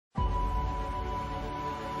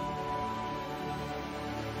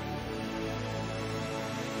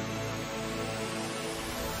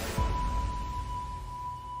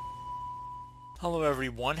Hello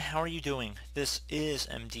everyone, how are you doing? This is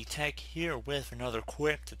MD Tech here with another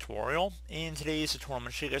quick tutorial. In today's tutorial, I'm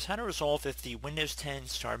going to show you guys how to resolve if the Windows 10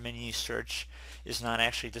 Start menu search is not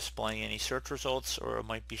actually displaying any search results, or it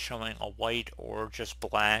might be showing a white or just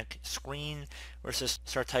black screen where it says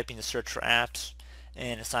start typing to search for apps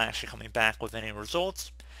and it's not actually coming back with any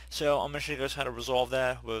results. So I'm going to show you guys how to resolve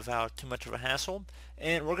that without too much of a hassle,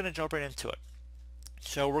 and we're going to jump right into it.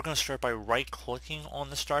 So we're going to start by right-clicking on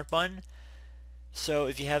the Start button. So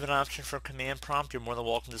if you have an option for command prompt, you're more than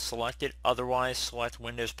welcome to select it. Otherwise, select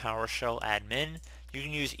Windows PowerShell Admin. You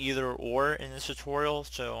can use either or in this tutorial,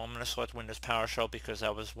 so I'm going to select Windows PowerShell because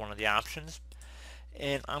that was one of the options.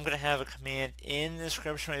 And I'm going to have a command in the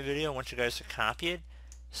description of my video. I want you guys to copy it.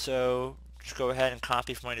 So just go ahead and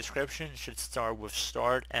copy from my description. It should start with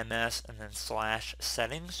start ms and then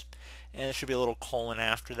 /settings. And there should be a little colon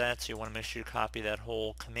after that, so you want to make sure you copy that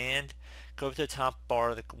whole command. Go up to the top bar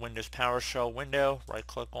of the Windows PowerShell window, right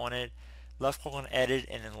click on it, left click on edit,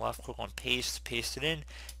 and then left click on paste it in.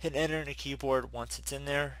 Hit enter on the keyboard once it's in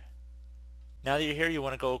there. Now that you're here, you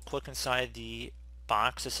want to go click inside the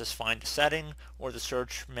box that says find a setting or the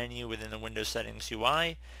search menu within the Windows settings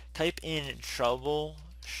UI. Type in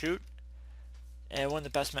troubleshoot, and one of the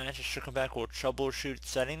best matches should come back with troubleshoot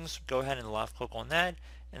settings. Go ahead and left click on that,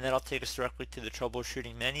 and that'll take us directly to the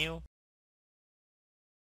troubleshooting menu.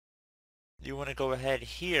 You want to go ahead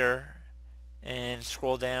here and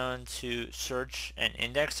scroll down to search and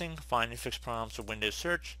indexing, find and fix problems with Windows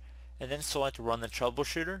search, and then select run the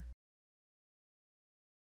troubleshooter.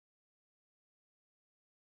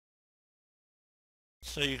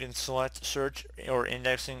 So you can select search or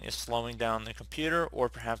indexing is slowing down the computer, or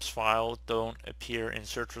perhaps files don't appear in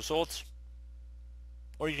search results.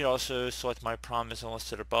 Or you can also select my problem isn't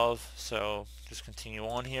listed above, so just continue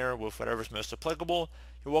on here with whatever's most applicable.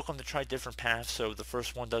 You're welcome to try different paths, so if the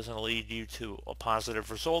first one doesn't lead you to a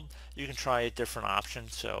positive result, you can try a different option.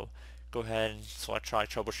 So go ahead and select try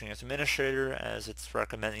troubleshooting as administrator, as it's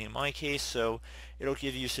recommending in my case, so it'll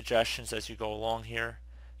give you suggestions as you go along here.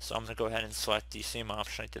 So I'm going to go ahead and select the same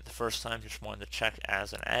option I did the first time, just wanted to check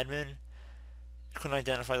as an admin. Couldn't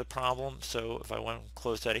identify the problem, so if I went and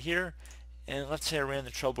closed out of here, and let's say I ran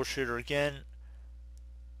the troubleshooter again,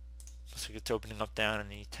 looks like it's opening up down in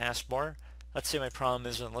the taskbar. Let's say my problem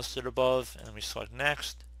isn't listed above, and we select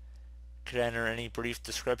next. Could enter any brief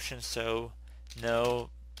description, so no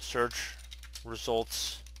search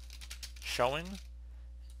results showing,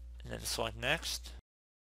 and then select next.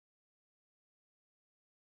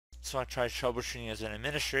 So I tried troubleshooting as an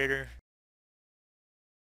administrator.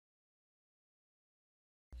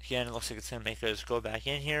 Again, it looks like it's going to make us go back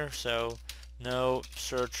in here, so no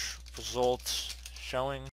search results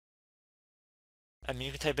showing. I mean,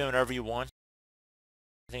 you can type in whatever you want.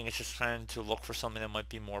 I think it's just trying to look for something that might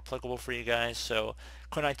be more applicable for you guys. So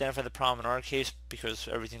couldn't identify the problem in our case because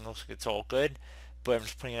everything looks like it's all good, but I'm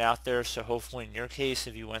just putting it out there, so hopefully in your case,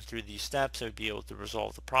 if you went through these steps, it would be able to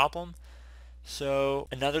resolve the problem. So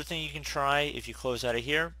another thing you can try, if you close out of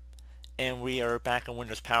here and we are back in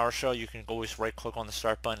Windows PowerShell, you can always right click on the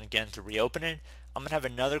start button again to reopen it. I'm going to have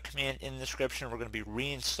another command in the description. We're going to be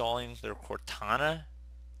reinstalling their Cortana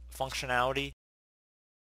functionality.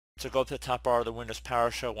 So go up to the top bar of the Windows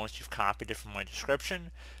PowerShell once you've copied it from my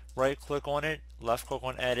description. Right click on it, left click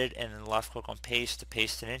on edit, and then left click on paste to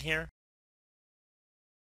paste it in here.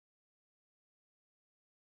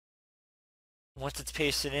 Once it's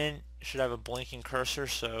pasted in, it should have a blinking cursor,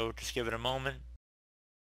 so just give it a moment.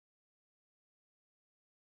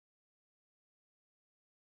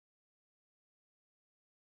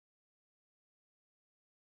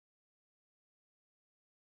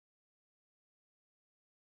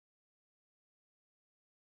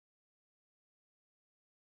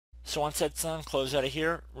 So once that's done, close out of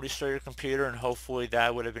here, restart your computer, and hopefully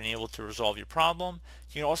that would have been able to resolve your problem.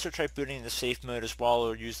 You can also try booting in the safe mode as well,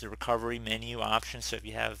 or use the recovery menu option. So if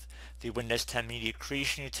you have the Windows 10 Media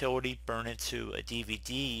Creation utility, burn it to a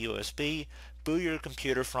DVD, USB, boot your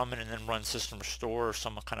computer from it, and then run System Restore or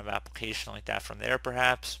some kind of application like that from there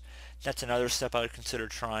perhaps. That's another step I would consider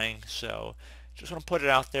trying. So just want to put it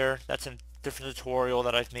out there. That's a different tutorial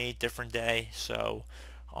that I've made, different day. So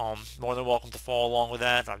more than welcome to follow along with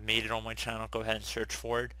that. I've made it on my channel. Go ahead and search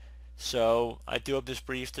for it. So I do hope this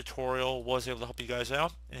brief tutorial was able to help you guys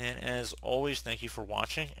out. And as always, thank you for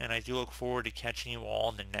watching. And I do look forward to catching you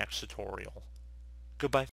all in the next tutorial. Goodbye.